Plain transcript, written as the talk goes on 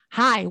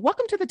Hi,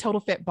 welcome to the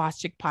Total Fit Boss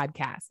Chick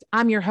podcast.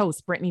 I'm your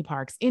host, Brittany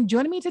Parks, and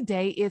joining me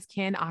today is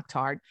Ken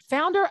Octard,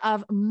 founder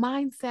of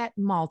Mindset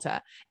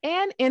Malta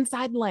and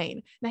Inside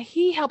Lane. Now,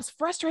 he helps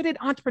frustrated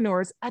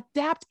entrepreneurs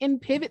adapt and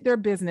pivot their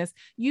business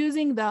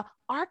using the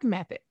ARC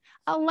method,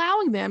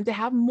 allowing them to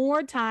have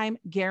more time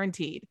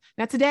guaranteed.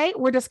 Now, today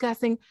we're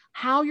discussing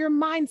how your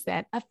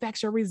mindset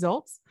affects your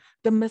results,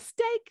 the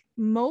mistake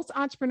most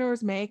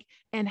entrepreneurs make,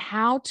 and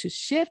how to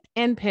shift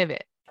and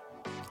pivot.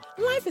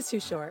 Life is too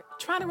short.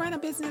 Trying to run a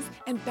business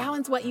and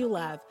balance what you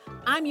love.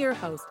 I'm your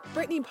host,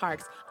 Brittany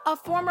Parks, a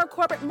former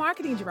corporate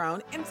marketing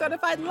drone and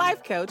certified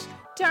life coach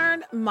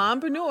turned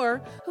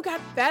mompreneur who got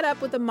fed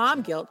up with the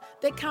mom guilt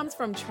that comes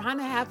from trying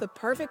to have the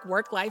perfect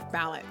work-life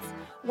balance.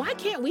 Why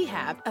can't we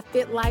have a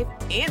fit life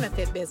and a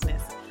fit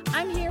business?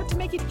 I'm here to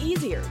make it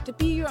easier to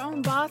be your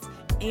own boss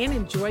and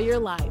enjoy your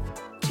life.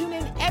 Tune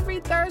in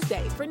every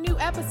Thursday for new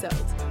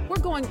episodes. We're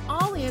going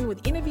all in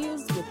with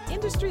interviews with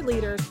industry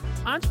leaders,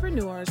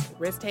 entrepreneurs,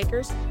 risk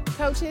takers,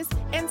 coaches,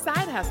 and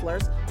side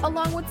hustlers,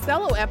 along with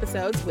solo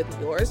episodes with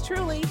yours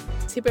truly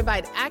to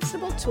provide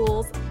actionable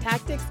tools,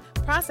 tactics,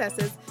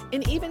 processes,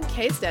 and even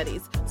case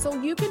studies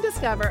so you can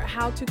discover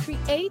how to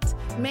create,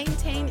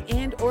 maintain,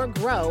 and or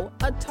grow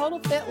a total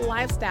fit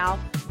lifestyle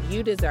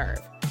you deserve.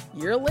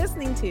 You're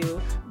listening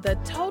to the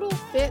Total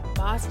Fit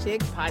Boss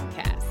Chick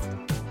podcast.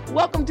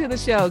 Welcome to the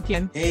show,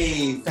 Ken.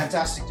 Hey,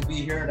 fantastic to be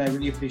here, and I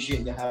really appreciate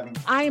you having me.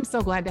 I am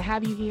so glad to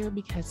have you here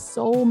because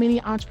so many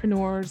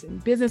entrepreneurs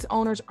and business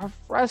owners are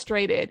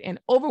frustrated and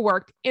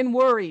overworked and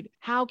worried.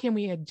 How can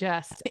we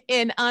adjust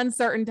in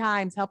uncertain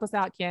times? Help us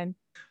out, Ken.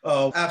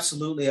 Oh,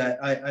 absolutely.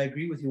 I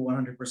agree with you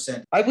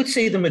 100%. I would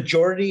say the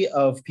majority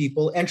of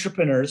people,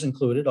 entrepreneurs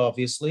included,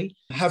 obviously,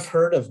 have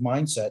heard of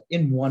mindset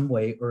in one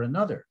way or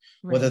another,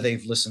 right? Whether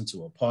they've listened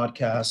to a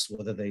podcast,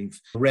 whether they've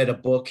read a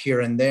book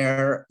here and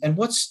there. And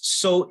what's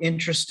so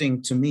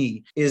interesting to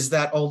me is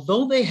that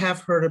although they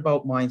have heard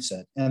about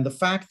mindset and the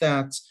fact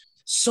that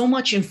so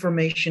much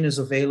information is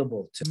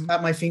available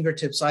at my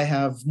fingertips, I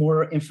have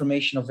more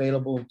information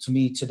available to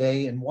me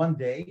today in one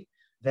day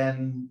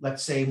than,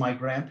 let's say, my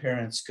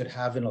grandparents could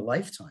have in a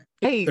lifetime.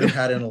 Could have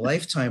had in a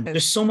lifetime.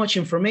 There's so much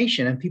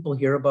information and people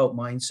hear about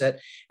mindset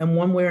and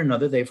one way or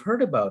another, they've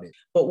heard about it.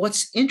 But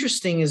what's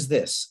interesting is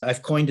this.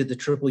 I've coined it the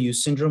triple U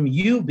syndrome,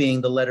 U being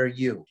the letter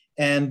U.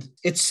 And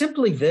it's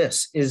simply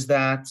this, is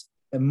that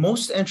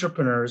most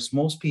entrepreneurs,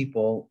 most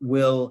people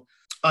will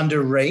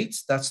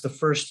underrate, that's the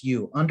first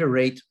U,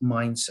 underrate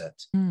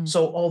mindset.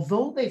 So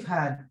although they've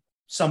had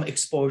some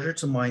exposure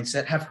to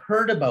mindset, have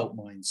heard about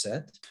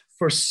mindset,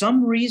 for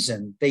some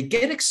reason, they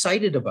get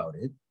excited about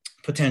it,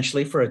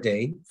 potentially for a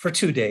day, for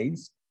 2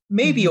 days,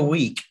 maybe a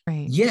week.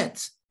 Right.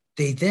 Yet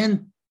they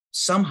then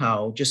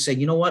somehow just say,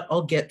 you know what,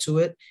 I'll get to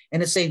it.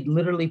 And it's they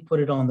literally put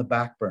it on the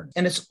back burner.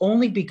 And it's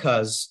only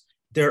because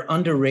they're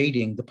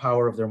underrating the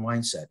power of their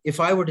mindset. If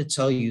I were to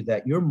tell you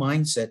that your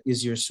mindset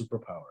is your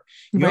superpower,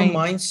 your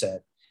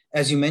mindset,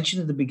 as you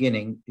mentioned in the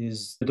beginning,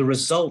 is the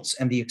results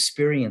and the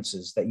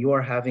experiences that you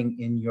are having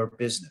in your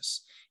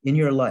business, in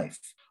your life,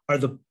 are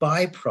the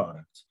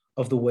byproduct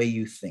of the way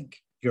you think,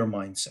 your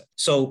mindset.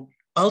 So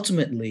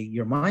ultimately,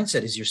 your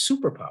mindset is your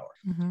superpower.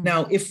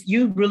 Now, if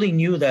you really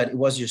knew that it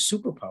was your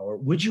superpower,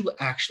 would you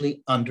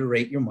actually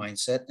underrate your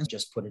mindset and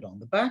just put it on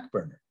the back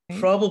burner?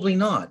 Probably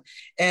not.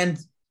 And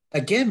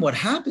again, what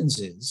happens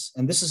is,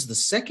 and this is the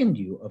second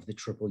U of the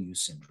triple U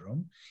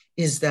syndrome,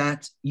 is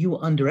that you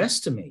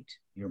underestimate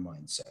your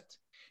mindset.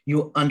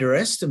 You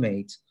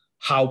underestimate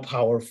how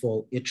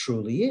powerful it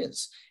truly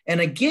is. And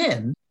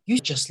again, you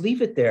just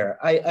leave it there.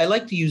 I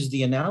like to use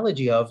the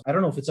analogy of, I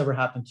don't know if it's ever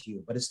happened to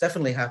you, but it's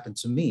definitely happened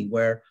to me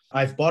where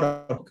I've bought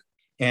a book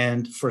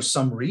and for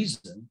some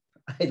reason,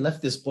 I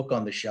left this book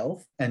on the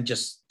shelf and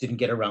just didn't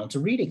get around to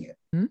reading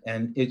it.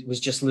 And it was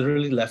just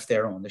literally left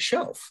there on the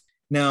shelf.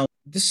 Now,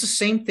 this is the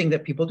same thing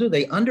that people do.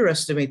 They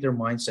underestimate their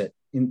mindset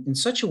in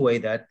such a way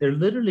that they're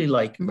literally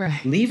like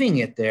leaving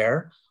it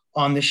there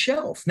on the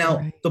shelf.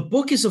 Now, the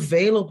book is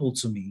available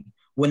to me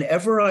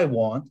whenever I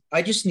want.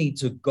 I just need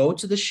to go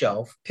to the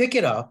shelf, pick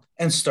it up,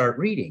 and start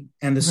reading.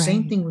 And the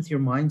same thing with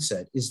your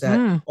mindset is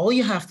that all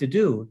you have to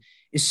do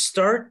is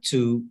start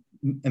to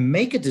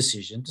make a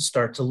decision to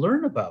start to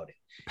learn about it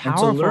and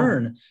to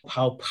learn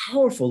how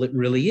powerful it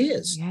really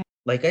is.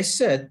 Like I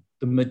said,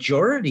 the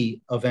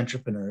majority of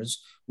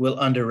entrepreneurs will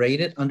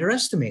underrate it,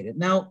 underestimate it.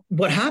 Now,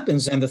 what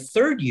happens, and the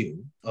third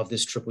U of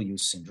this triple U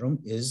syndrome,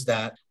 is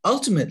that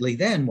ultimately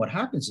then what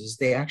happens is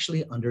they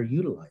actually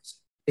underutilize it.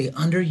 They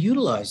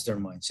underutilize their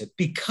mindset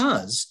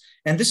because,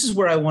 and this is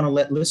where I want to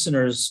let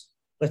listeners,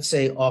 let's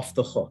say, off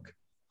the hook.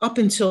 Up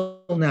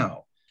until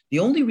now, the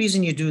only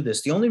reason you do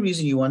this, the only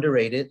reason you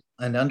underrate it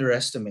and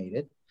underestimate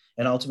it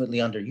and ultimately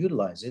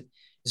underutilize it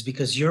is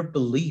because your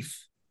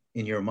belief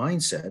in your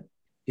mindset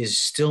is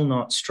still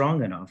not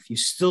strong enough. You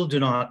still do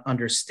not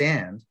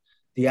understand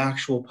the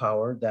actual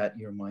power that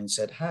your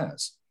mindset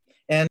has.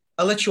 And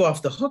I'll let you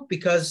off the hook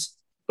because,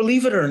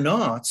 believe it or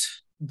not,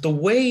 the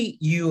way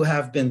you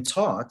have been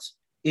taught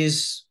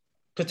is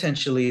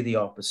potentially the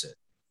opposite.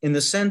 in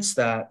the sense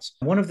that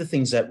one of the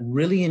things that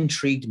really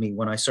intrigued me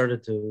when I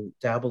started to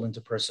dabble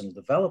into personal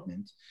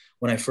development,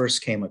 when I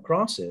first came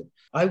across it,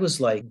 I was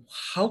like,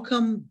 how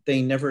come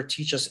they never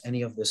teach us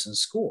any of this in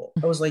school?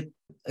 I was like,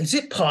 is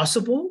it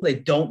possible they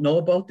don't know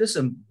about this?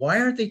 And why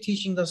aren't they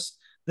teaching us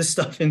this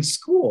stuff in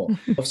school?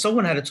 If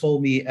someone had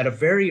told me at a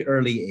very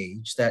early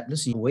age that,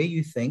 listen, the way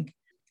you think,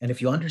 and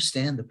if you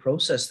understand the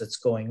process that's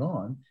going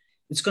on,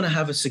 it's going to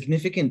have a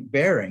significant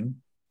bearing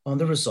on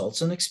the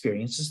results and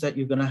experiences that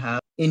you're going to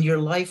have in your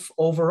life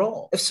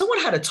overall. If someone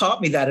had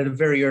taught me that at a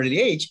very early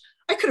age,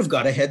 I could have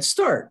got a head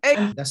start.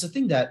 And that's the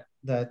thing that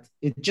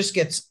it just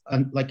gets,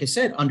 like I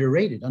said,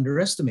 underrated,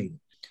 underestimated.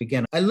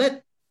 Again, I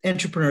let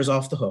entrepreneurs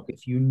off the hook.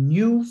 If you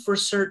knew for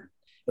certain,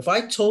 if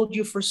I told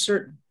you for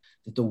certain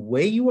that the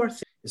way you are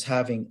thinking is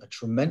having a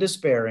tremendous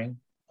bearing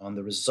on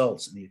the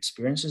results and the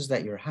experiences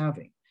that you're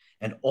having,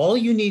 and all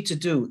you need to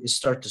do is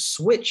start to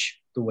switch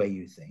the way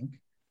you think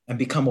and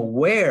become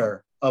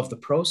aware of the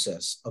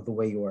process of the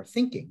way you are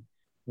thinking,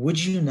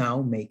 would you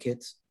now make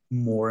it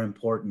more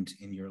important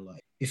in your life?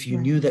 If you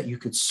knew that you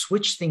could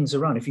switch things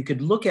around, if you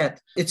could look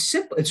at, it's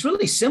simple, it's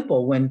really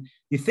simple when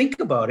you think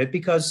about it,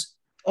 because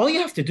all you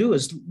have to do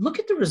is look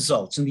at the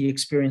results and the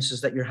experiences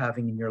that you're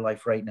having in your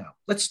life right now.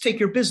 Let's take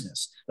your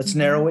business. Let's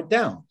narrow it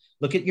down.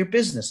 Look at your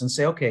business and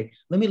say, okay,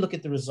 let me look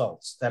at the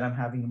results that I'm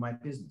having in my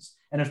business.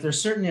 And if there's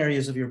certain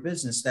areas of your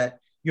business that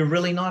you're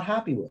really not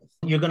happy with,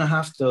 you're going to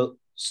have to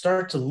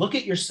start to look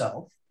at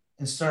yourself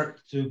and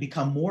start to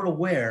become more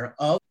aware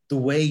of the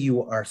way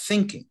you are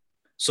thinking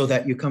so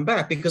that you come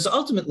back. Because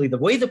ultimately, the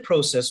way the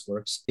process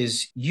works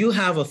is you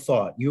have a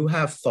thought, you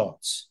have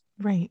thoughts.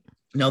 Right.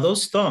 Now,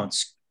 those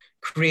thoughts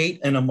create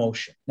an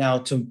emotion. Now,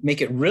 to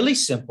make it really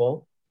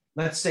simple,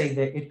 let's say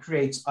that it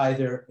creates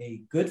either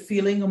a good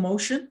feeling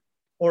emotion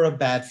or a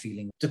bad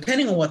feeling.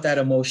 Depending on what that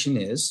emotion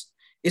is,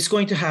 it's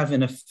going to have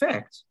an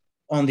effect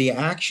on the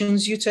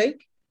actions you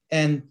take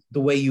and the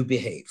way you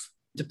behave.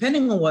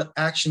 Depending on what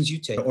actions you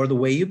take or the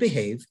way you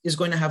behave is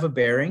going to have a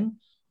bearing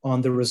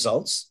on the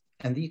results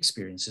and the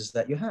experiences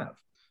that you have.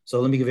 So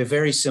let me give you a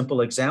very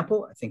simple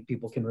example. I think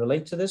people can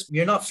relate to this.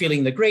 You're not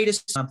feeling the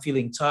greatest. I'm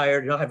feeling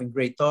tired. You're not having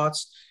great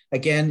thoughts.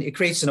 Again, it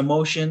creates an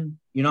emotion.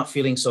 You're not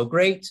feeling so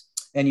great.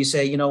 And you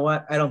say, you know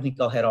what? I don't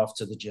think I'll head off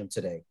to the gym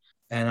today.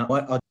 And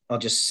I'll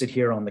just sit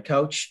here on the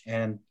couch.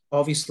 And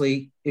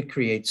obviously, it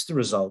creates the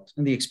result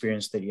and the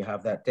experience that you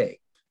have that day.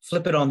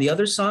 Flip it on the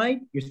other side.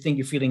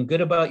 You're feeling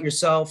good about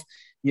yourself.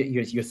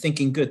 You're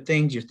thinking good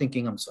things. You're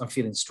thinking, I'm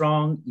feeling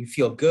strong. You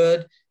feel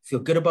good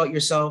about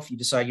yourself. You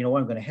decide, you know what,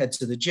 I'm going to head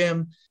to the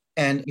gym.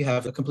 And you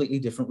have a completely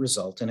different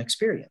result and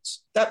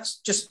experience. That's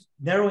just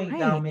narrowing it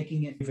down,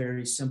 making it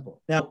very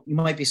simple. Now, you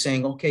might be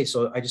saying, okay,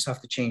 so I just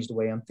have to change the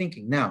way I'm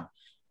thinking. Now,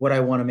 what I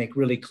want to make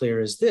really clear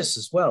is this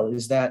as well,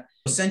 is that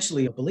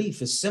essentially a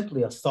belief is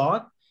simply a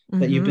thought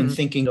that you've been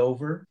thinking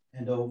over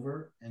and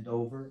over and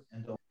over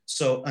and over.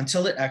 So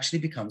until it actually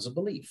becomes a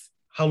belief.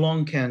 How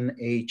long can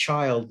a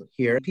child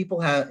hear? People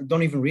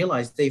don't even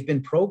realize they've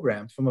been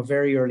programmed from a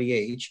very early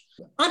age,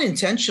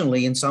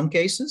 unintentionally in some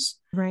cases.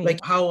 Right.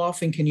 Like how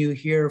often can you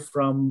hear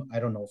from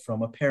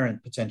a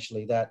parent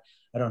potentially that,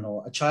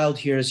 a child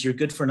hears, you're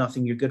good for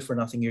nothing, you're good for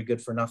nothing, you're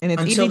good for nothing. And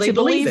it's easy to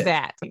believe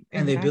that.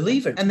 And they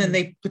believe it. And then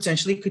they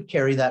potentially could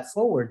carry that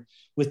forward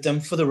with them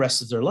for the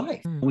rest of their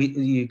life.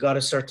 You got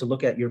to start to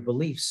look at your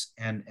beliefs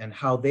and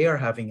how they are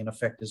having an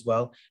effect as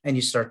well. And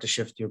you start to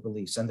shift your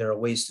beliefs. And there are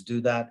ways to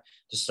do that,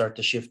 to start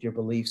to shift your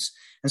beliefs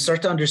and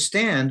start to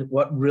understand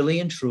what really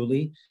and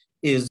truly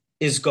is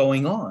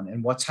going on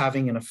and what's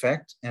having an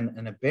effect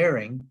and a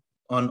bearing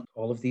on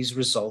all of these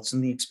results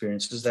and the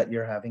experiences that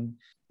you're having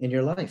in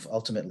your life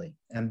ultimately.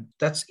 And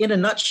that's in a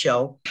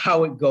nutshell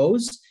how it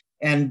goes.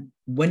 And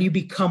when you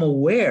become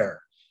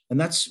aware, and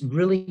that's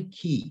really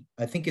key.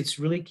 I think it's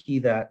really key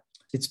that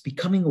it's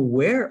becoming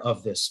aware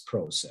of this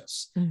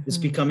process. It's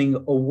becoming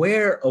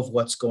aware of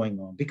what's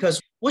going on,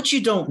 because what you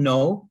don't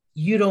know,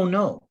 you don't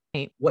know.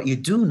 What you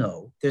do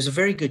know, there's a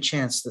very good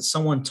chance that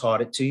someone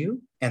taught it to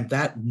you, and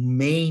that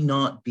may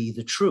not be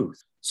the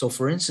truth. So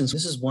for instance,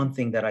 this is one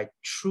thing that I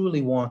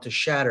truly want to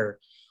shatter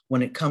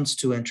when it comes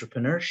to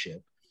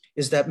entrepreneurship,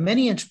 is that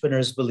many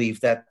entrepreneurs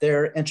believe that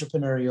their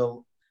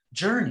entrepreneurial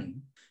journey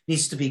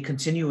needs to be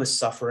continuous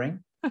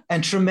suffering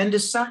and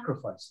tremendous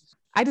sacrifices.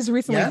 I just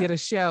recently did a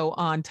show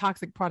on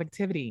toxic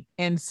productivity,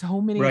 and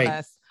so many of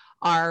us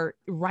are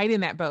right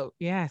in that boat.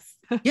 Yes.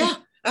 Yeah,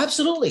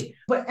 absolutely.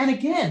 And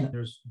again,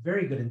 there's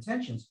very good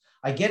intentions.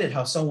 I get it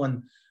how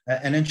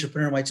an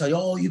entrepreneur might tell you,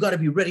 oh, you got to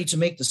be ready to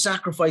make the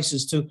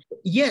sacrifices to,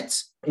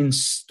 yet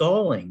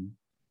installing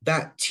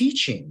that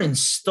teaching,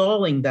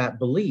 installing that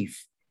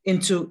belief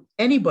into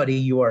anybody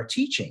you are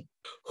teaching.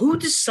 Who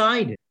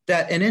decided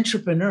that an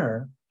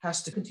entrepreneur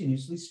has to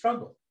continuously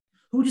struggle?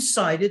 Who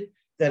decided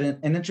that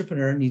an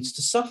entrepreneur needs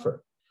to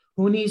suffer?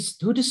 Who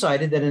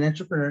decided that an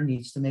entrepreneur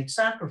needs to make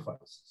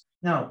sacrifices?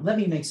 Now, let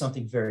me make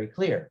something very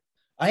clear.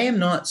 I am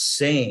not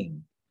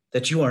saying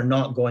that you are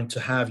not going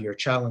to have your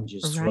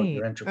challenges throughout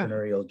your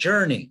entrepreneurial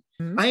journey.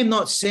 I am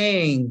not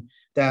saying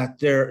that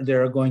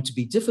there are going to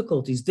be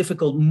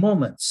difficult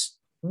moments.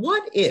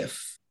 What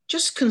if,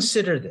 Just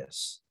consider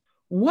this.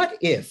 What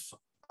if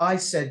I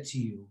said to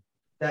you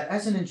that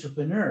as an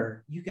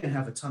entrepreneur, you can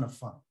have a ton of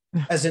fun?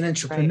 As an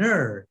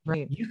entrepreneur,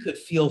 Right. you could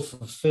feel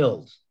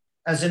fulfilled.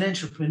 As an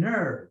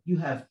entrepreneur, you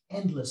have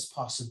endless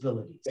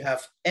possibilities. You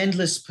have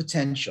endless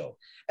potential.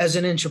 As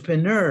an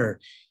entrepreneur,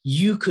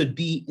 you could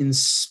be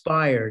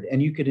inspired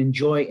and you could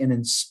enjoy an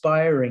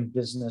inspiring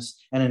business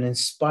and an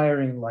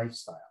inspiring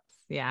lifestyle.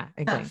 Yeah,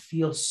 That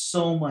feels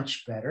so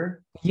much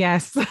better.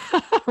 Yes.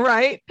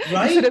 Right.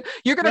 Right?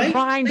 You're going to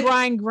Right?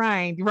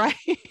 grind, right?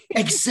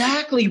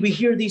 Exactly. We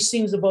hear these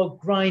things about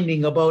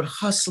grinding, about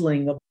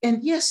hustling.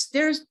 And yes,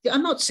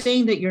 I'm not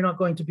saying that you're not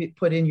going to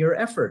put in your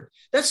effort.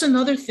 That's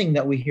another thing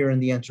that we hear in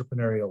the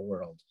entrepreneurial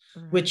world,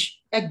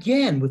 which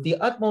again, with the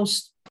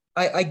utmost,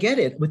 I get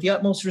it, with the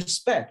utmost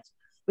respect,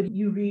 but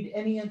you read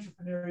any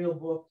entrepreneurial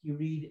book,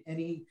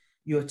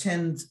 you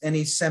attend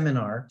any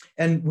seminar,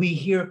 and we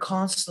hear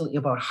constantly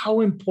about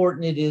how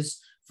important it is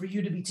for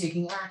you to be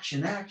taking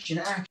action.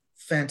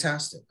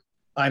 Fantastic.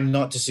 I'm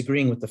not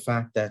disagreeing with the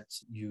fact that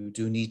you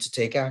do need to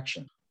take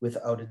action.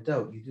 Without a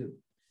doubt, you do.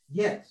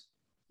 Yet,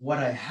 what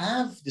I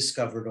have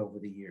discovered over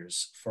the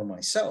years for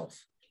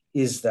myself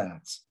is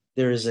that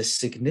there is a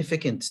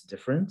significant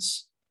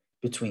difference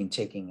between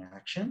taking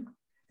action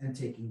and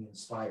taking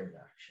inspired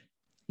action.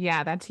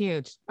 Yeah, that's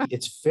huge.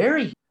 It's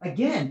very,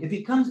 again, it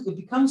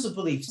becomes a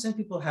belief. Some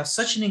people have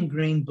such an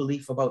ingrained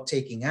belief about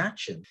taking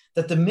action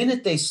that the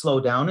minute they slow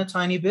down a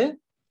tiny bit,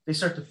 they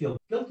start to feel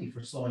guilty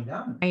for slowing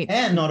down. Right.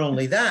 And not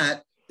only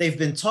that, they've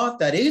been taught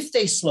that if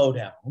they slow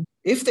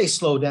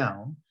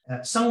down,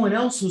 someone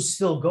else who's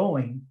still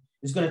going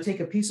is going to take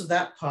a piece of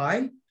that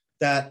pie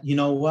that, you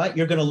know what,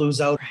 you're going to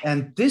lose out.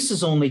 And this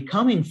is only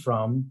coming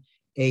from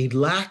a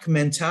lack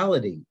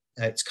mentality.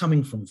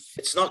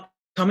 It's not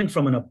coming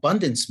from an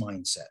abundance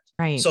mindset.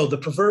 Right. So the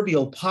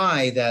proverbial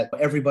pie that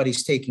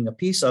everybody's taking a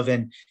piece of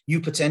and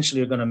you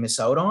potentially are going to miss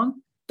out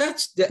on,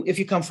 if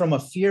you come from a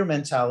fear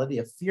mentality,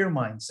 a fear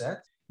mindset,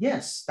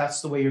 yes,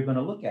 that's the way you're going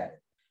to look at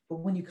it.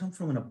 But when you come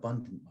from an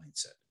abundant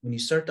mindset, when you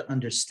start to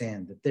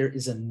understand that there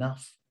is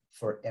enough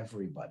for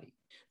everybody,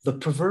 the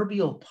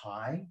proverbial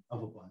pie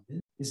of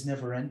abundance is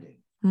never ending.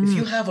 If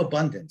you have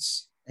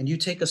abundance and you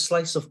take a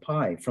slice of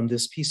pie from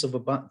this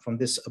from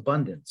this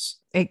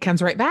abundance, it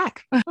comes right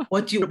back.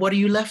 What are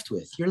you left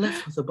with? You're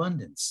left with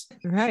abundance.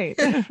 Right.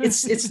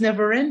 It's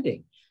never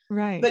ending.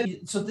 Right. But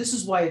so this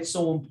is why it's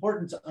so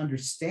important to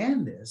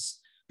understand this,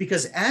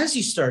 because as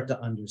you start to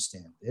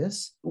understand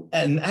this,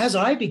 and as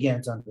I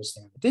began to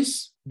understand,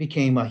 this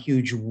became a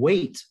huge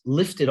weight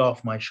lifted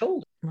off my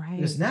shoulder. Right.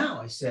 Because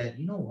now I said,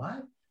 you know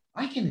what?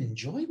 I can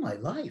enjoy my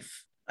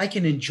life. I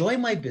can enjoy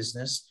my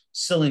business,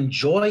 still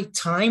enjoy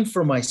time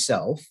for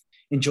myself,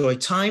 enjoy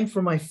time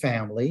for my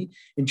family,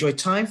 enjoy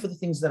time for the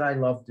things that I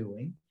love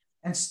doing,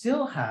 and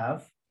still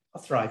have a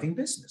thriving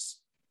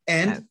business.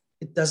 And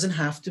it doesn't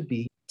have to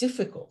be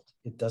difficult.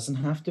 It doesn't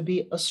have to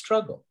be a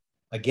struggle.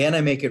 Again,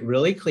 I make it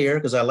really clear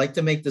because I like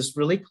to make this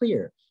really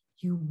clear.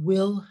 You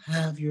will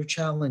have your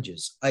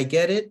challenges. I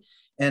get it.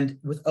 And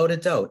without a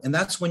doubt, and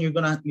that's when you're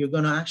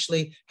gonna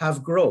actually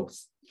have growth.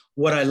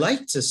 What I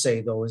like to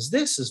say though is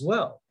this as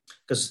well,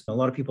 because a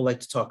lot of people like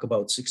to talk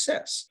about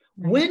success.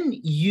 Right. When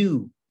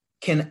you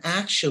can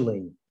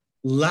actually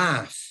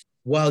laugh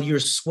while you're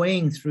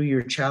swaying through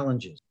your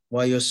challenges,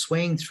 while you're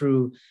swaying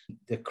through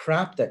the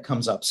crap that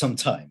comes up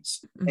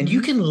sometimes, and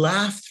you can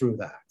laugh through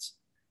that,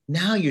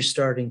 now you're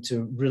starting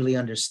to really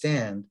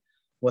understand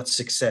what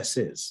success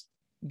is.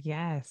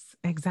 Yes,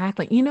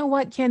 exactly. You know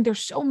what, Ken? There's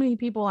so many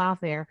people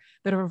out there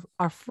that are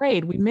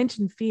afraid. We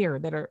mentioned fear,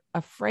 that are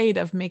afraid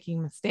of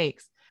making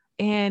mistakes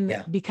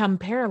and become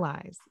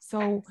paralyzed.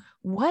 So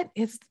what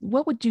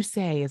would you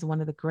say is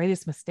one of the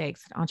greatest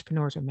mistakes that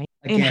entrepreneurs are making?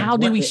 Again, and how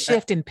do we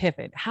shift and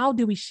pivot? How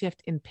do we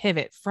shift and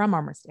pivot from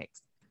our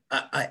mistakes?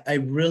 I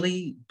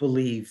really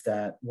believe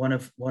that one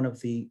of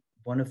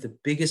the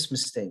biggest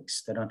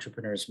mistakes that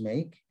entrepreneurs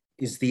make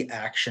is the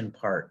action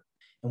part.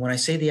 And when I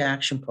say the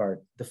action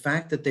part, the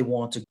fact that they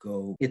want to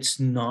go, it's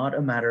not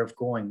a matter of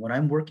going. When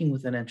I'm working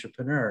with an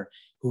entrepreneur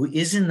who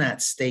is in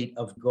that state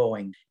of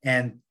going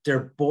and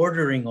they're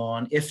bordering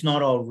on, if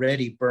not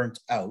already burnt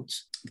out,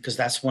 because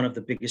that's one of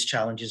the biggest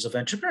challenges of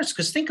entrepreneurs.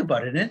 Because think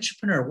about it, an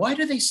entrepreneur, why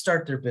do they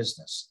start their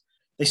business?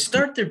 They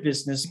start their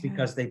business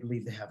because they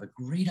believe they have a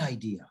great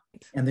idea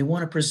and they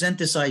want to present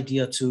this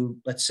idea to,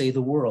 let's say,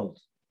 the world.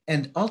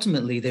 And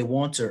ultimately, they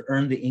want to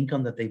earn the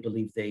income that they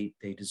believe they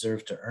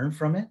deserve to earn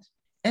from it.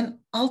 And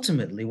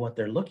ultimately, what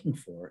they're looking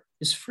for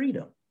is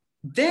freedom.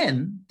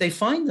 Then they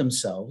find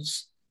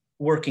themselves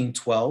working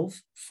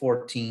 12,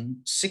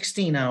 14,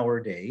 16-hour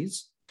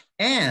days.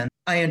 And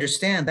I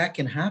understand that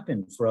can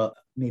happen for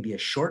maybe a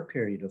short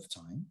period of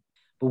time.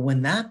 But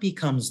when that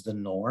becomes the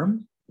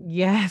norm,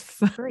 yes,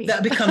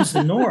 that becomes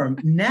the norm.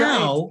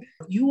 Now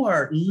you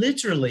are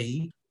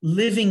literally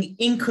living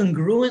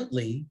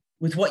incongruently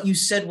with what you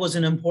said was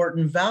an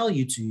important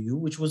value to you,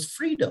 which was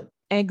freedom.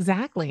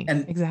 Exactly.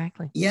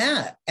 Exactly.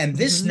 Yeah. And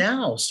this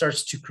now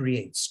starts to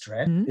create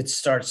stress. It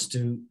starts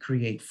to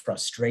create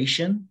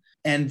frustration.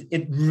 And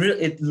it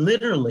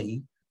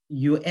literally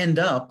you end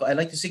up, I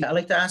like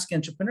to ask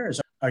entrepreneurs,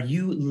 are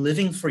you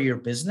living for your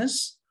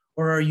business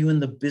or are you in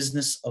the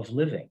business of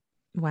living?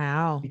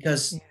 Wow.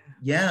 Because, Yeah.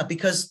 yeah,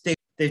 because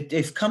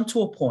they've come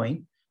to a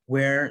point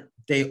where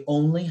they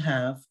only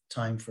have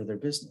time for their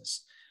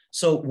business.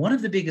 So one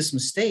of the biggest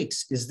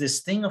mistakes is this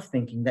thing of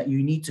thinking that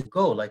you need to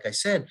go, like I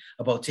said,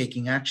 about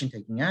taking action.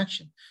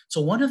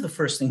 So one of the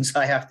first things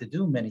I have to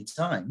do many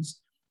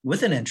times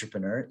with an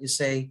entrepreneur is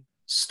say,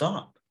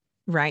 stop.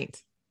 Right.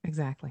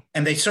 Exactly.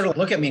 And they sort of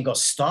look at me and go,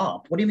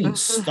 stop? What do you mean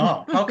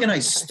stop? How can I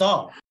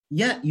stop?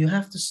 Yeah, you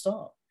have to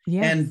stop.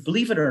 Yes. And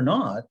believe it or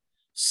not,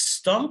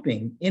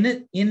 stopping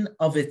in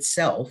of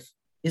itself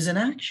is an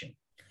action.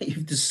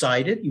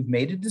 You've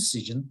made a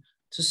decision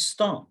to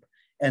stop,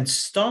 and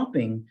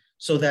stopping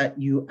so that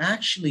you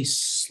actually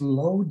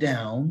slow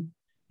down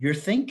your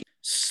thinking,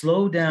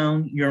 slow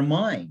down your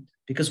mind.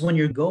 Because when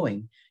you're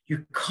going,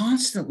 you're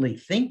constantly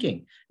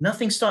thinking.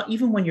 Nothing stops.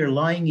 Even when you're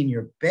lying in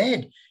your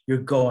bed, you're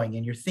going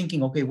and you're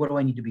thinking, okay, what do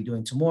I need to be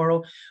doing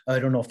tomorrow? I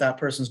don't know if that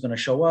person's going to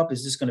show up.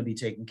 Is this going to be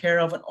taken care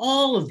of? And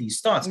all of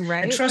these thoughts.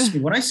 Right. And trust me,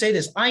 when I say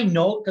this, I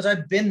know because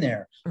I've been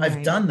there. Right.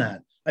 I've done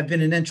that. I've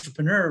been an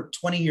entrepreneur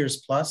 20 years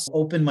plus. I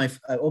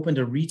opened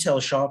a retail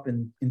shop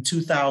in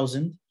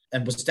 2000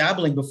 and was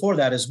dabbling before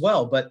that as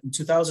well. But in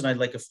 2000, I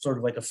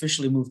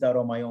officially moved out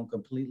on my own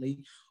completely,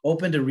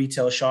 opened a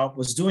retail shop,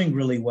 was doing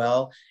really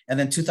well. And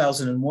then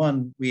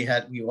 2001,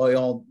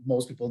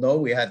 most people know,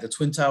 we had the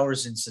Twin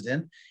Towers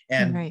incident.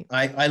 And Right.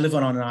 I live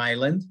on an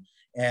island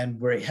and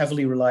we're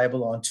heavily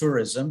reliable on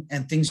tourism,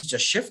 and things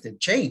just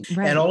changed.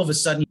 Right. And all of a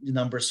sudden the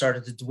numbers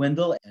started to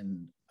dwindle.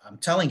 And I'm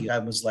telling you, I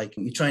was like,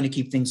 you're trying to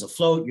keep things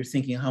afloat. You're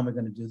thinking, how am I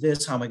going to do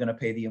this? How am I going to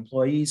pay the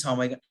employees?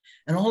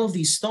 And all of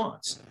these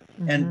thoughts.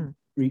 Mm-hmm. And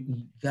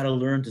you got to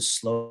learn to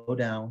slow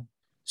down.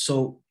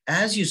 So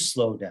as you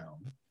slow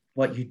down,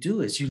 what you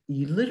do is you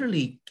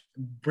literally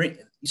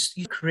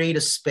you create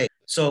a space.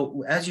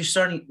 So as you're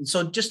starting,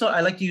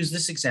 I like to use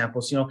this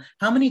example. So,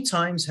 how many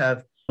times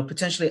have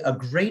potentially a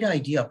great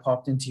idea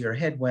popped into your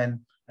head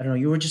when, I don't know,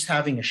 you were just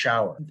having a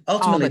shower?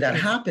 Ultimately, that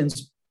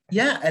happens.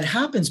 Yeah, it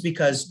happens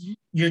because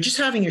you're just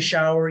having a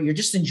shower, you're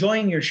just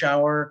enjoying your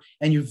shower,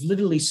 and you've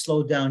literally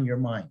slowed down your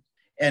mind.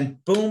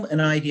 And boom, an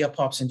idea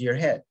pops into your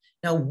head.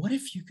 Now, what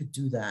if you could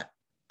do that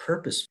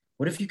purposefully?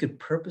 What if you could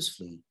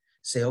purposefully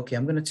say, okay,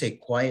 I'm going to take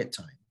quiet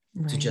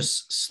time to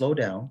just slow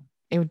down.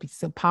 It would be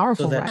so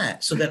powerful.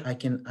 So that I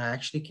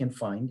actually can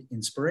find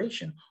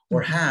inspiration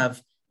or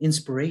have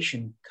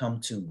inspiration come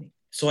to me.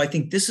 So I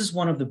think this is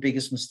one of the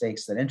biggest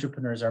mistakes that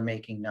entrepreneurs are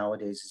making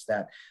nowadays, is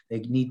that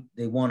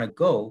they want to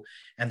go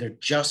and they're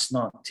just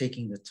not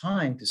taking the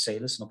time to say,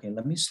 listen, okay,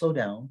 let me slow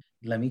down.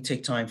 Let me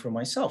take time for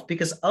myself.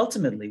 Because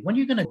ultimately, when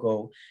you're going to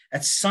go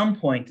at some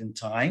point in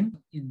time,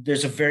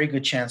 there's a very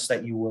good chance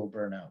that you will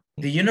burn out.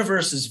 The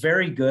universe is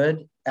very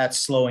good at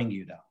slowing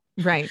you down.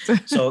 Right.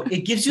 So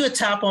it gives you a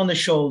tap on the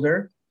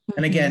shoulder.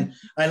 And again,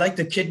 I like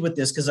to kid with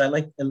this because I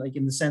like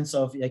in the sense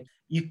of, like,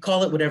 you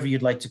call it whatever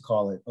you'd like to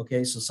call it.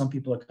 Okay. So some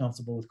people are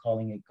comfortable with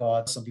calling it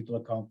God. Some people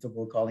are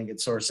comfortable calling it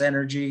source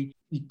energy.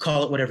 You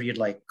call it whatever you'd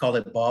like. Call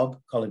it Bob,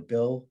 call it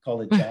Bill,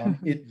 call it John.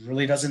 It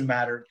really doesn't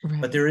matter. Right.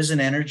 But there is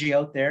an energy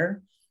out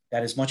there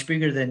that is much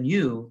bigger than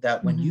you,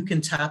 that when you can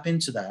tap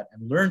into that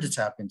and learn to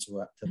tap into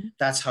it,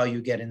 that's how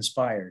you get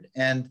inspired.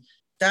 And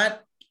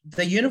that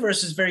the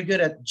universe is very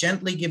good at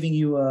gently giving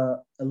you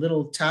a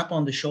little tap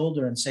on the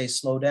shoulder and say,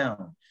 slow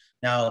down.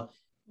 Now,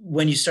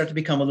 when you start to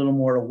become a little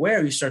more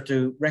aware, you start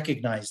to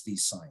recognize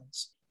these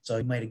signs. So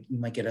you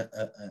might get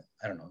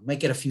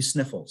a few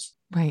sniffles.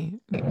 Right.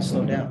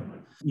 Slow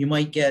down. You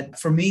might get,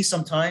 for me,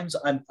 sometimes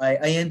I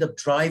end up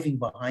driving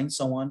behind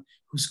someone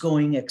who's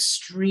going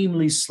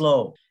extremely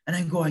slow. And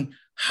I'm going,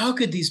 how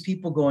could these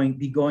people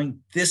be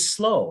going this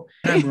slow?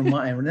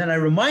 And then I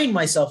remind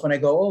myself and I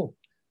go, oh,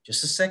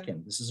 just a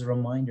second. This is a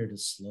reminder to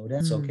slow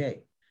down. It's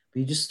okay. But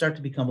you just start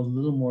to become a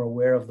little more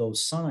aware of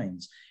those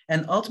signs.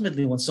 And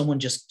ultimately, when someone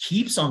just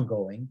keeps on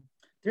going,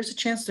 there's a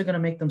chance they're going to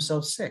make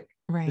themselves sick.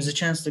 Right. There's a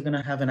chance they're going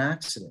to have an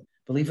accident.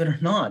 Believe it or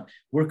not,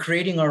 we're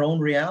creating our own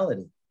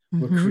reality.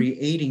 We're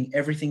creating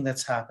everything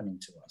that's happening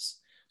to us.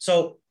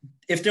 So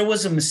if there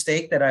was a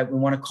mistake that I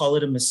want to call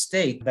it a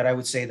mistake that I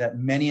would say that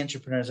many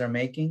entrepreneurs are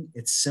making,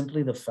 it's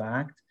simply the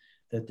fact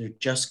that they're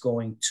just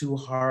going too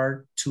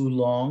hard, too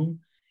long,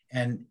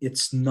 and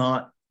it's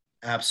not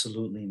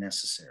absolutely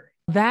necessary.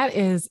 That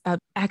is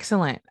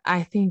excellent.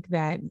 I think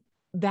that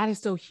is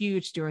so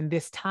huge during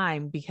this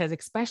time, because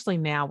especially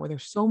now where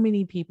there's so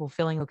many people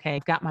feeling, okay,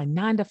 I've got my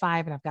 9 to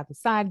 5 and I've got the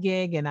side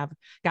gig and I've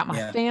got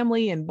my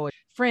family and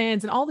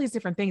friends and all these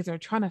different things that are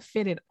trying to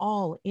fit it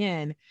all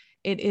in.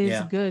 It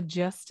is good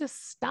just to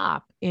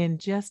stop and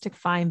just to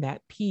find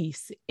that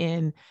peace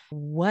in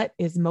what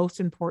is most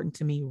important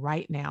to me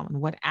right now and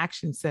what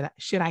actions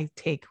should I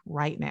take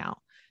right now.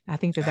 I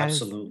think that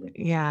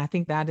absolutely. I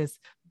think that is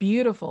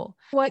beautiful.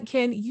 What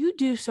can you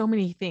do? So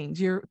many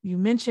things. You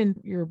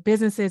mentioned your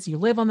businesses, you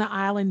live on the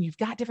island, you've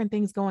got different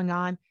things going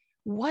on.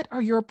 What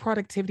are your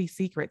productivity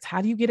secrets?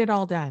 How do you get it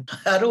all done?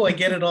 How do I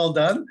get it all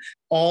done?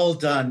 All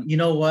done. You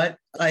know what?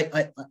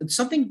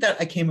 Something that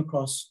I came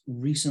across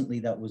recently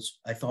that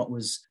I thought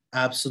was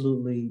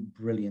absolutely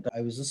brilliant.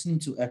 I was listening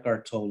to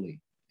Eckhart Tolle,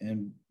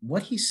 and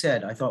what he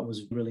said I thought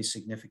was really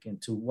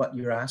significant to what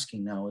you're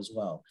asking now as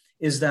well,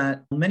 is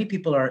that many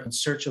people are in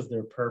search of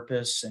their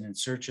purpose and in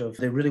search of,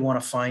 they really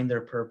want to find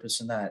their purpose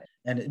in that.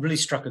 And it really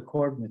struck a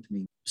chord with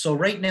me. So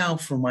right now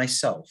for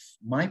myself,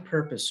 my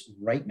purpose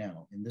right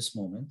now in this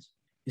moment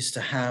is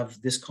to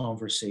have this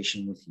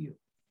conversation with you.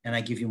 And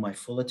I give you my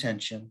full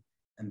attention,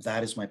 and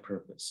that is my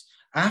purpose.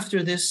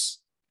 After this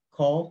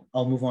call,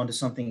 I'll move on to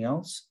something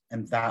else,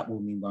 and that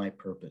will be my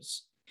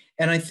purpose.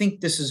 And I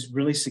think this is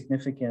really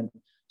significant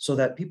so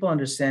that people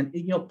understand,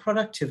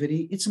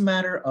 productivity, it's a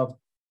matter of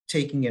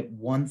taking it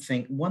one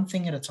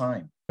thing at a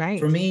time. Right.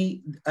 For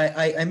me,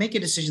 I make a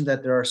decision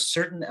that there are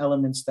certain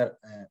elements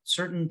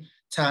certain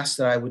tasks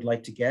that I would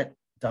like to get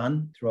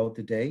done throughout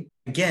the day.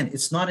 Again,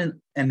 it's not a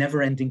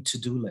never-ending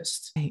to-do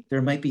list. Right.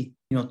 There might be,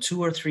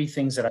 2 or 3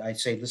 things that I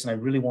say, listen, I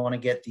really want to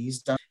get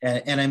these done.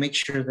 And I make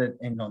sure that,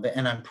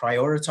 and I'm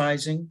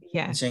prioritizing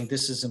and saying,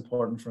 this is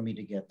important for me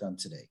to get done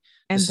today.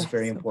 This is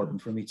very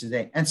important for me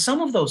today. And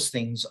some of those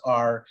things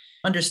are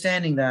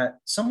understanding that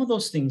some of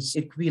those things,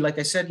 it could be, like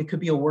I said, it could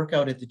be a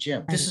workout at the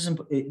gym.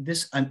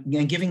 Right.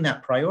 I'm giving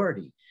that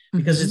priority.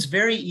 Because it's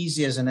very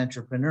easy as an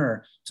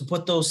entrepreneur to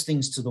put those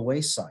things to the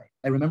wayside.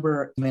 I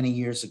remember many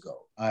years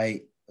ago,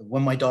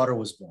 when my daughter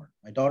was born,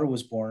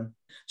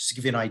 just to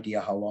give you an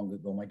idea how long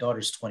ago, my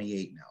daughter's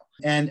 28 now.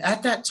 And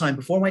at that time,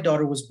 before my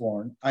daughter was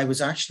born, I was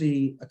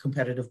actually a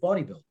competitive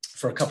bodybuilder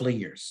for a couple of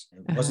years.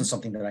 It wasn't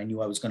something that I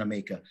knew I was going to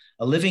make a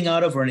living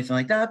out of or anything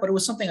like that, but it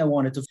was something I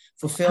wanted to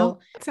fulfill.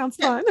 Oh, that sounds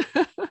fun.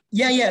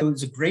 Yeah. It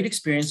was a great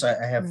experience.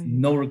 I have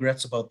no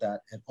regrets about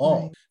that at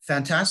all. Right.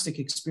 Fantastic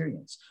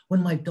experience.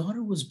 When my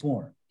daughter was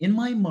born, in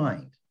my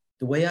mind,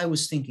 the way I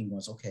was thinking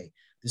was, okay,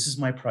 this is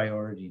my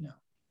priority now.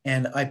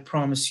 And I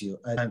promise you,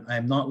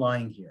 I'm not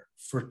lying here.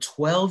 For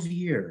 12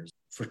 years,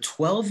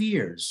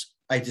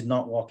 I did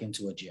not walk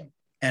into a gym.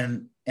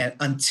 And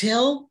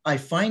until I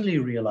finally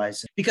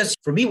realized, because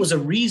for me it was a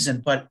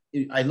reason, but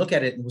I look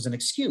at it, it was an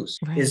excuse,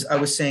 is I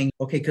was saying,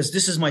 okay, because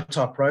this is my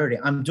top priority.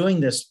 I'm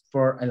doing this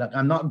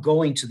I'm not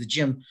going to the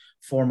gym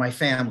for my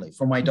family,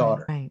 for my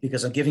daughter,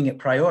 because I'm giving it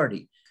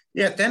priority.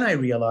 Yeah, then I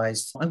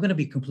realized I'm going to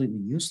be completely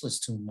useless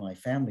to my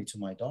family, to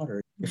my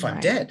daughter. If I'm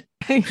dead,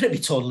 I'm going to be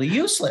totally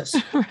useless.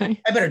 I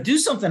better do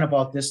something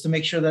about this to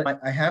make sure that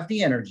I have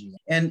the energy.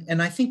 And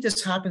I think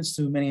this happens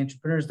to many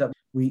entrepreneurs, that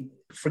we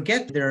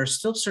forget there are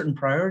still certain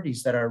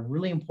priorities that are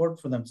really important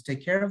for them to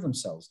take care of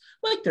themselves,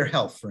 like their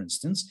health, for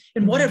instance,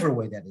 in whatever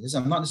way that is.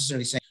 I'm not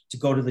necessarily saying to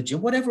go to the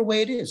gym, whatever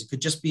way it is. It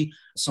could just be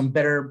some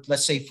better,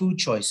 let's say, food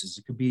choices.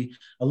 It could be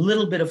a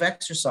little bit of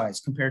exercise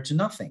compared to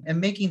nothing. And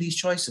making these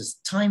choices,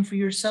 time for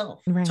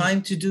yourself,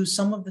 time to do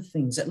some of the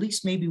things, at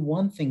least maybe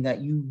one thing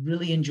that you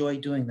really enjoy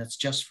doing that's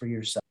just for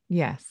yourself.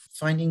 Yes.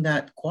 Finding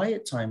that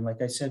quiet time,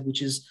 like I said,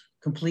 which is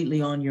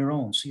completely on your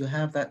own. So you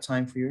have that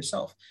time for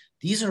yourself.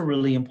 These are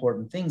really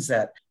important things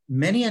that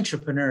many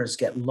entrepreneurs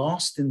get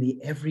lost in the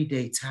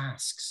everyday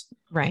tasks.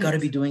 I got to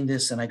be doing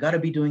this, and I got to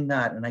be doing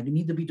that, and I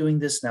need to be doing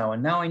this now,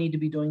 and now I need to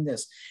be doing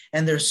this.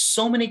 And there's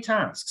so many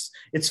tasks.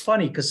 It's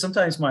funny because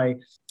sometimes my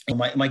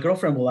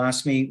girlfriend will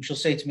ask me, she'll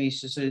say to me,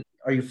 she says,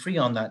 are you free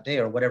on that day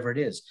or whatever it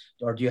is?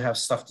 Or do you have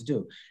stuff to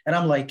do? And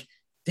I'm like,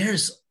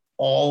 there's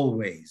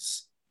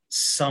always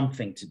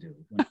something to do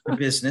for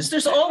business.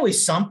 There's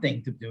always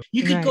something to do.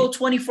 You could go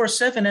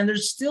 24/7 and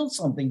there's still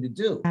something to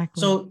do.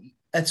 Exactly. So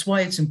that's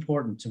why it's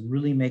important to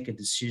really make a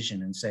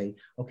decision and say,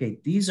 okay,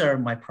 these are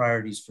my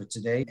priorities for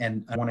today,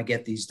 and I want to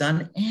get these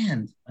done.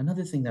 And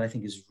another thing that I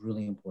think is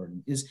really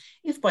important is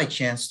if by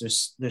chance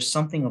there's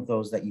something of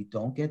those that you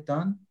don't get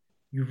done,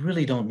 you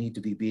really don't need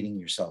to be beating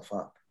yourself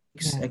up.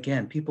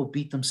 Again, people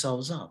beat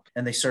themselves up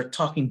and they start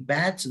talking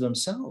bad to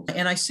themselves.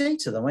 And I say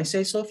to them,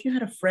 so if you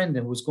had a friend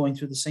and was going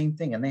through the same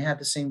thing and they had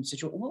the same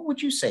situation, what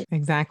would you say?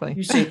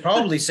 Exactly.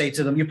 Probably say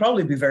to them, you'd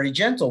probably be very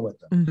gentle with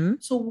them.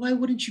 So why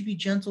wouldn't you be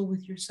gentle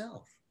with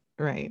yourself?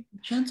 Right.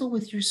 Gentle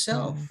with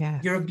yourself.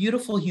 Yes. You're a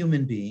beautiful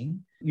human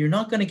being. You're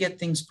not going to get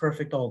things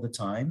perfect all the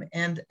time.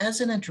 And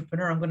as an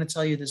entrepreneur, I'm going to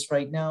tell you this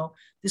right now.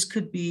 This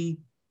could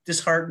be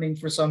disheartening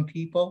for some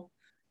people.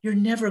 You're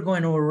never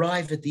going to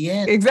arrive at the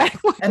end.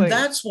 Exactly. And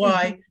that's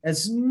why,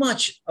 as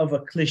much of a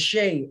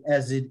cliche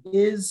as it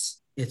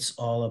is, it's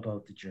all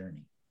about the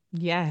journey.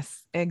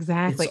 Yes,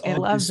 exactly. I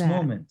love that.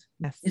 Moment.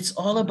 Yes. It's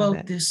all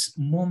about this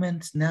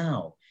moment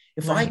now.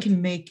 If I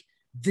can make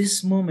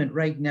this moment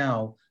right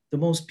now the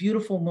most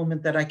beautiful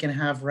moment that I can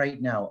have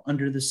right now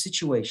under the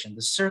situation,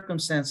 the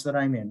circumstance that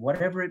I'm in,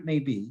 whatever it may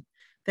be,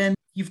 then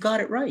you've got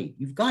it right.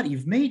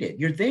 You've made it.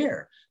 You're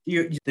there.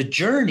 The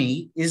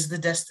journey is the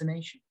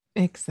destination.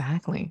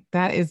 Exactly.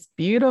 That is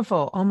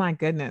beautiful. Oh my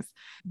goodness.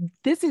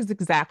 This is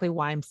exactly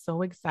why I'm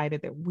so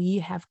excited that we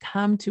have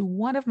come to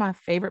one of my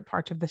favorite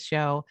parts of the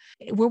show,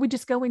 where we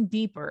just go in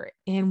deeper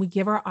and we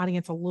give our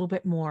audience a little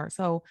bit more.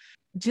 So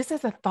just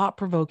as a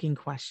thought-provoking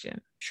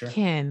question,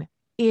 Ken,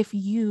 if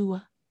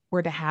you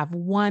were to have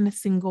one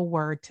single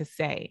word to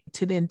say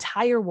to the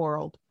entire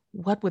world,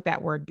 what would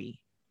that word be?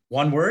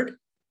 One word?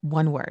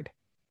 One word.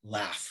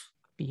 Laugh.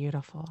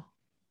 Beautiful.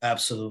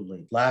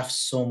 Absolutely. Laugh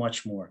so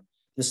much more.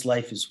 This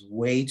life is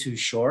way too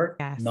short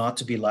not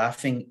to be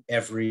laughing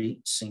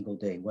every single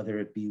day, whether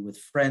it be with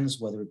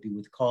friends, whether it be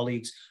with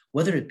colleagues,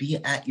 whether it be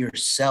at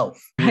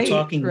yourself. We were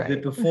talking a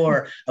bit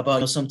before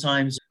about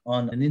sometimes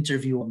on an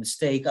interview, a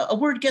mistake, a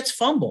word gets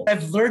fumbled.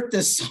 I've learned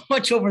this so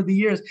much over the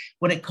years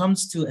when it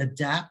comes to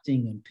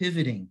adapting and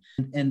pivoting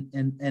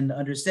and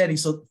understanding.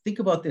 So think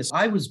about this.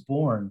 I was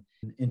born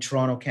in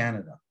Toronto,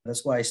 Canada.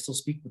 That's why I still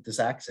speak with this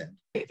accent.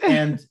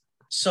 And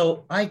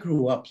so I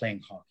grew up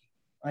playing hockey.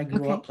 I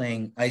grew up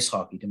playing ice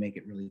hockey, to make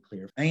it really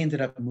clear. I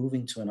ended up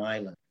moving to an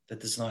island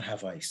that does not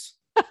have ice.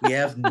 We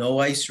have no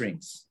ice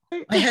rinks.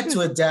 I had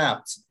to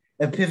adapt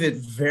and pivot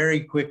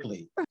very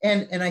quickly. But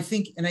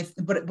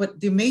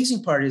the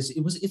amazing part is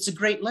it's a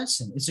great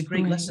lesson. It's a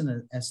great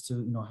lesson as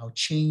to, how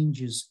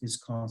change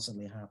is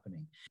constantly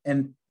happening.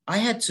 And I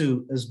had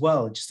to as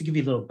well, just to give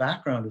you a little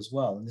background as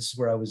well, and this is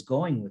where I was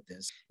going with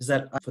this, is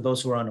that for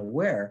those who are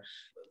unaware,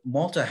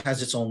 Malta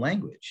has its own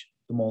language,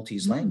 the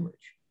Maltese language.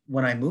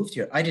 When I moved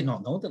here, I did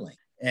not know the language,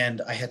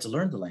 and I had to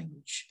learn the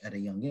language at a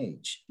young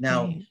age.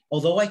 Now,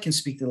 although I can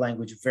speak the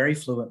language very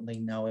fluently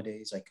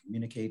nowadays, I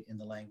communicate in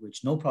the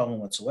language, no problem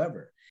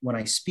whatsoever. When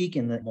I speak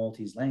in the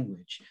Maltese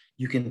language,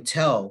 you can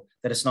tell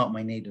that it's not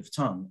my native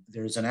tongue.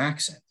 There's an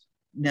accent.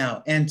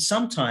 Now, and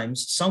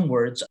sometimes some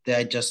words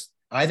that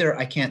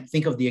I can't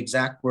think of the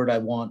exact word I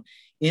want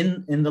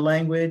in the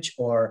language,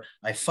 or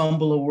I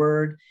fumble a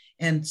word.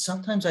 And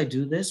sometimes I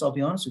do this, I'll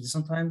be honest with you,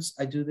 sometimes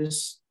I do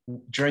this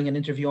during an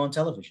interview on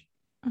television.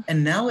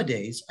 And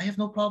nowadays, I have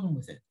no problem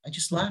with it. I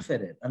just laugh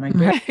at it. And I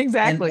go,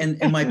 exactly. And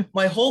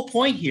my whole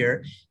point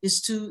here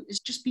is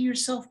just be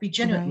yourself, be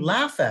genuine,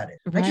 laugh at it.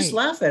 I just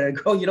laugh at it and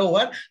go, you know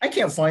what? I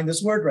can't find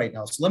this word right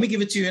now. So let me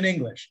give it to you in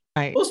English.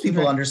 Most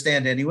people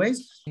understand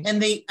anyways.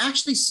 And they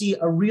actually see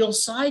a real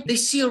side. They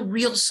see a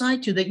real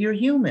side to you, that you're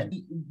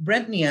human.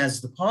 Brittany,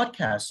 as the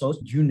podcast host,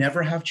 you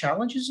never have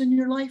challenges in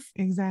your life?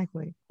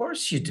 Exactly. Of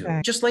course you do.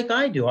 Just like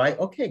I do.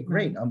 Okay,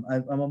 great. I'm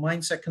a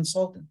mindset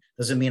consultant.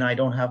 Does it mean I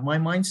don't have my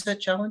mindset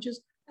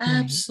challenges?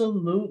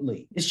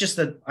 Absolutely. It's just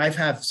that I've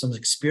had some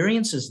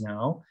experiences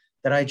now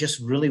that I just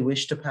really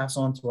wish to pass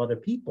on to other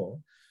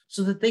people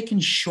so that they can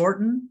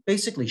shorten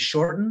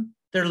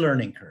their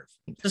learning curve.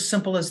 It's as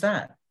simple as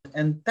that.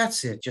 And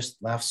that's it.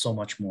 Just laugh so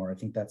much more. I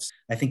think that's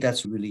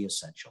really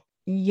essential.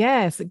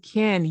 Yes,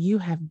 Ken, you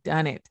have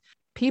done it.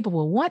 People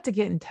will want to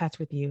get in touch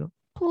with you.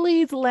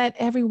 Please let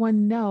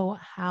everyone know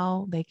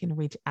how they can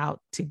reach out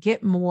to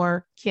get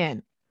more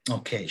Ken.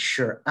 Okay,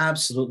 sure.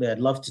 Absolutely. I'd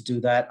love to do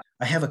that.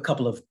 I have a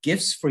couple of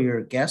gifts for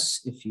your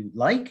guests if you'd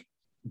like.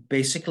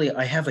 Basically,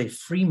 I have a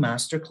free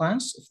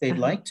masterclass if they'd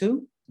like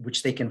to,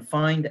 which they can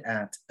find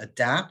at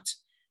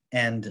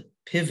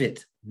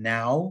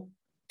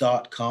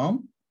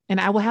adaptandpivotnow.com. And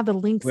I will have the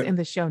links in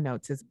the show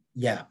notes as well.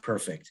 Yeah,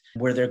 perfect.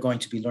 Where they're going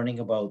to be learning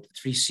about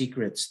 3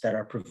 secrets that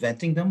are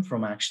preventing them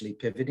from actually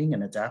pivoting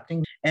and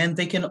adapting. And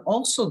they can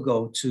also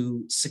go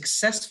to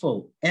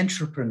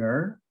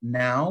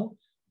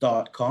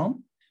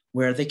successfulentrepreneur.now.com,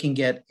 where they can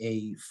get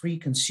a free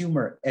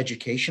consumer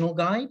educational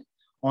guide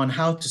on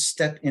how to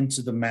step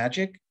into the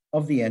magic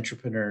of the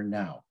entrepreneur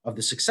now, of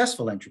the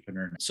successful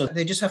entrepreneur. So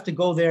they just have to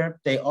go there,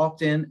 they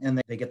opt in,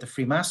 and they get the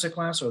free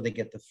masterclass, or they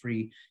get the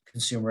free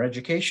consumer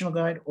educational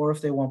guide, or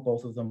if they want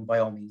both of them, by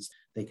all means,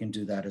 they can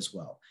do that as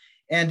well.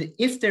 And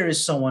if there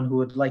is someone who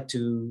would like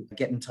to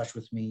get in touch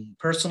with me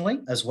personally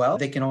as well,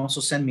 they can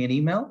also send me an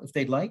email if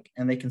they'd like,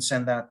 and they can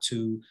send that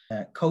to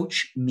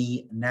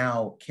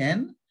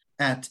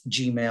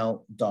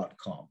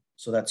coachmenowken@gmail.com.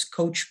 So that's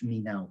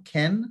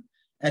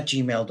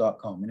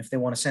coachmenowken@gmail.com. And if they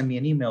want to send me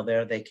an email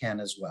there, they can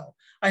as well.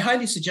 I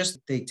highly suggest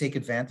that they take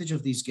advantage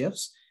of these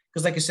gifts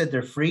because, like I said,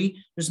 they're free.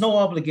 There's no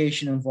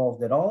obligation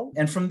involved at all.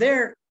 And from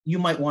there, you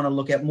might want to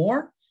look at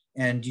more,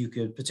 and you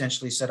could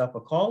potentially set up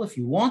a call if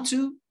you want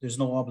to. There's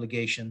no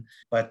obligation,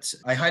 but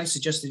I highly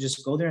suggest they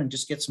just go there and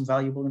just get some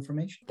valuable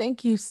information.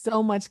 Thank you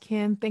so much,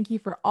 Ken. Thank you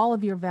for all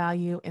of your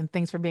value, and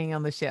thanks for being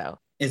on the show.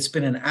 It's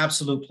been an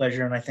absolute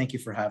pleasure, and I thank you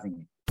for having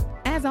me.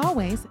 As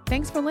always,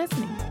 thanks for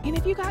listening. And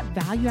if you got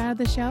value out of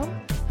the show,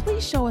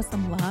 please show us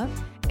some love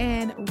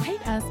and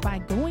rate us by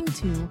going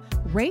to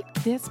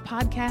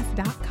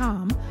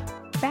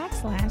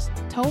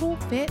ratethispodcast.com/Total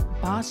Fit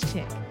Boss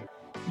Chick.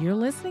 You're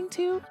listening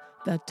to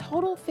the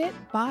Total Fit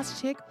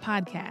Boss Chick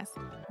podcast.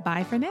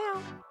 Bye for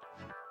now.